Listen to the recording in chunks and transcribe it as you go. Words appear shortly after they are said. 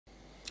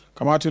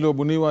Kamati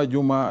iliyobuniwa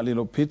juma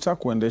lililopita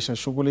kuendesha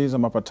shughuli za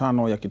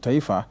mapatano ya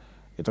kitaifa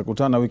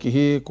itakutana wiki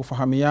hii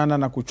kufahamiana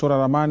na kuchora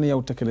ramani ya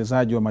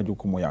utekelezaji wa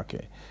majukumu yake.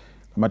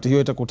 Kamati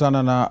hiyo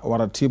itakutana na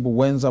waratibu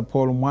wenza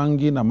Paul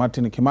Mwangi na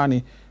Martin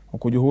Kimani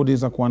huku juhudi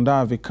za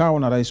kuandaa vikao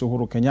na Rais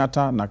Uhuru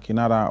Kenyatta na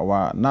kinara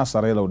wa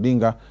NASA Raila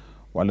Odinga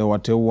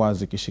waliowateua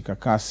zikishika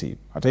kasi.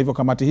 Hata hivyo,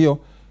 kamati hiyo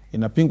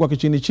inapingwa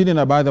kichini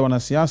na baadhi ya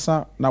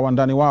wanasiasa na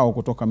wandani wao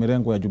kutoka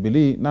mirengo ya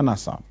Jubilee na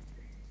NASA.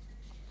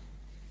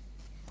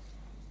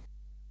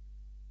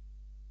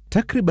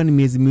 Takriban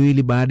miezi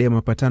miwili baada ya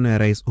mapatano ya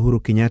Rais Uhuru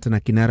Kenyatta na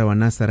kinara wa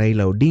NASA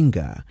Raila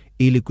Odinga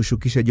ili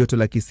kushukisha joto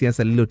la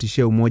kisiasa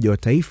lililotishia umoja wa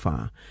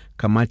taifa,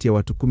 kamati ya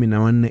watu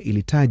 14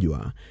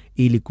 ilitajwa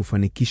ili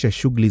kufanikisha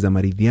shughuli za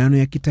maridhiano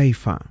ya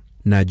kitaifa.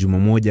 Na juma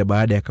moja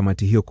baada ya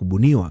kamati hiyo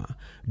kubuniwa,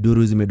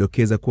 duru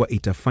zimedokeza kuwa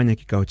itafanya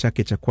kikao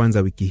chake cha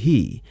kwanza wiki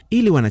hii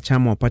ili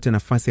wanachama wapate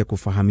nafasi ya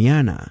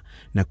kufahamiana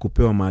na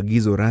kupewa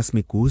maagizo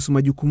rasmi kuhusu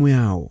majukumu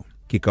yao.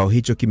 Kikao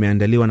hicho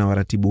kimeandaliwa na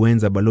waratibu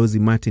wenza Balozi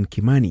Martin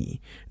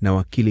Kimani na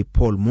wakili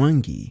Paul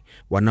Mwangi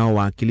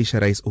wanaowakilisha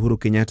Rais Uhuru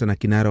Kenyatta na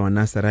kinara wa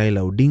NASA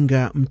Raila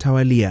Odinga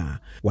mtawalia.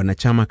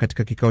 Wanachama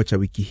katika kikao cha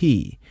wiki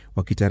hii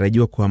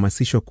wakitarajiwa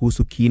kuhamasishwa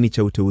kuhusu kiini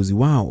cha uteuzi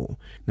wao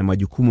na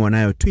majukumu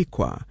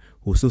wanayotwikwa,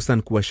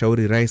 hususan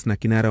kuwashauri rais na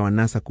kinara wa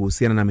NASA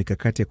kuhusiana na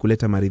mikakati ya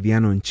kuleta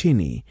maridhiano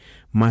nchini,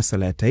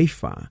 masuala ya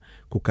taifa,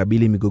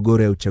 kukabili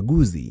migogoro ya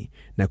uchaguzi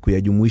na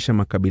kuyajumuisha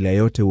makabila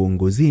yote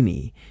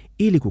uongozini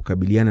ili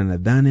kukabiliana na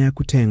dhana ya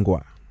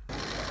kutengwa.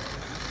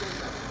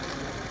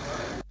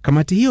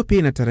 Kamati hiyo pia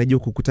inatarajiwa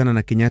kukutana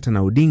na Kenyatta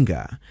na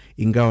Odinga,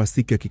 ingawa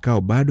siku ya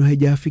kikao bado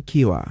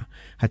haijaafikiwa.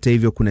 Hata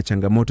hivyo, kuna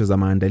changamoto za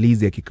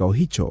maandalizi ya kikao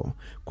hicho,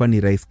 kwani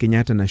Rais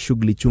Kenyatta na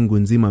shughuli chungu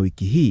nzima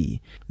wiki hii,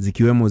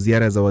 zikiwemo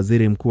ziara za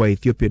Waziri Mkuu wa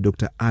Ethiopia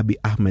Dr. Abiy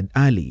Ahmed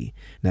Ali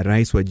na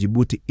Rais wa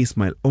Djibouti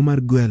Ismail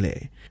Omar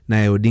Guelleh.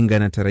 Naye Odinga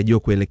anatarajiwa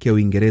kuelekea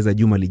Uingereza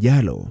juma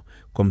lijalo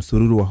kwa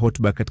msururu wa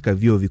hotuba katika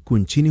vyuo vikuu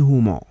nchini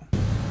humo.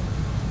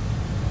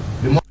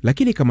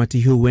 Lakini kamati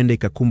hiyo huenda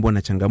ikakumbwa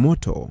na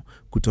changamoto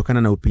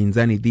kutokana na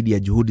upinzani dhidi ya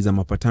juhudi za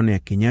mapatano ya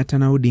Kenyatta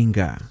na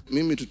Odinga.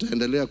 Mimi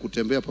tutaendelea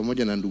kutembea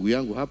pamoja na ndugu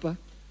yangu hapa,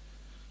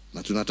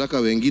 na tunataka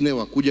wengine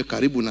wakuje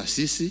karibu na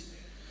sisi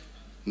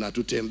na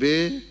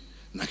tutembee,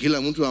 na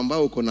kila mtu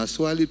ambao uko na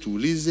swali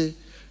tuulize,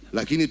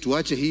 lakini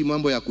tuache hii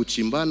mambo ya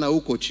kuchimbana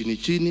huko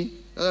chini.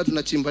 Sasa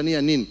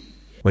tunachimbania nini?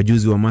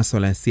 Wajuzi wa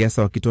masuala ya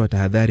siasa wakitoa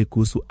tahadhari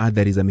kuhusu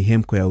athari za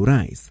mihemko ya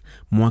urais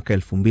mwaka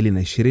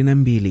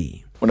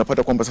 2022.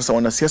 Unapata kwamba sasa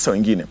wanasiasa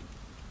wengine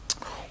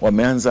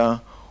wameanza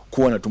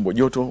kuwa na tumbo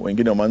joto,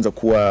 wengine wameanza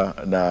kuwa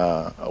na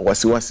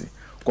wasiwasi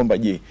kwamba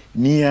je,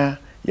 nia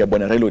ya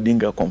Bwana Raila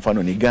Odinga kwa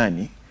mfano ni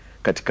gani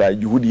katika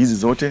juhudi hizi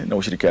zote na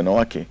ushirikiano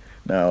wake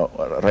na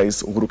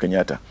Rais Uhuru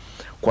Kenyatta,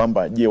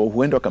 kwamba je,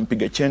 huenda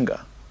wakampiga chenga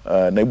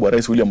naibu wa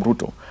Rais William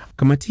Ruto.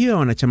 Kamati hiyo ya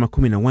wanachama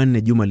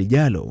 14 juma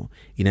lijalo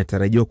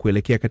inatarajiwa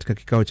kuelekea katika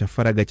kikao cha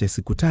faragha cha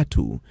siku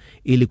 3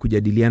 ili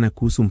kujadiliana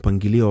kuhusu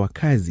mpangilio wa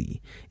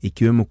kazi,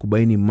 ikiwemo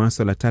kubaini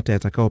masuala tata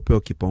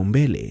yatakayopewa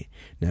kipaumbele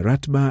na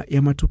ratiba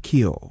ya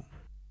matukio.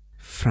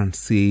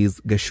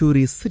 Francis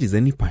Gashuri,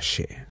 Citizen Nipashe.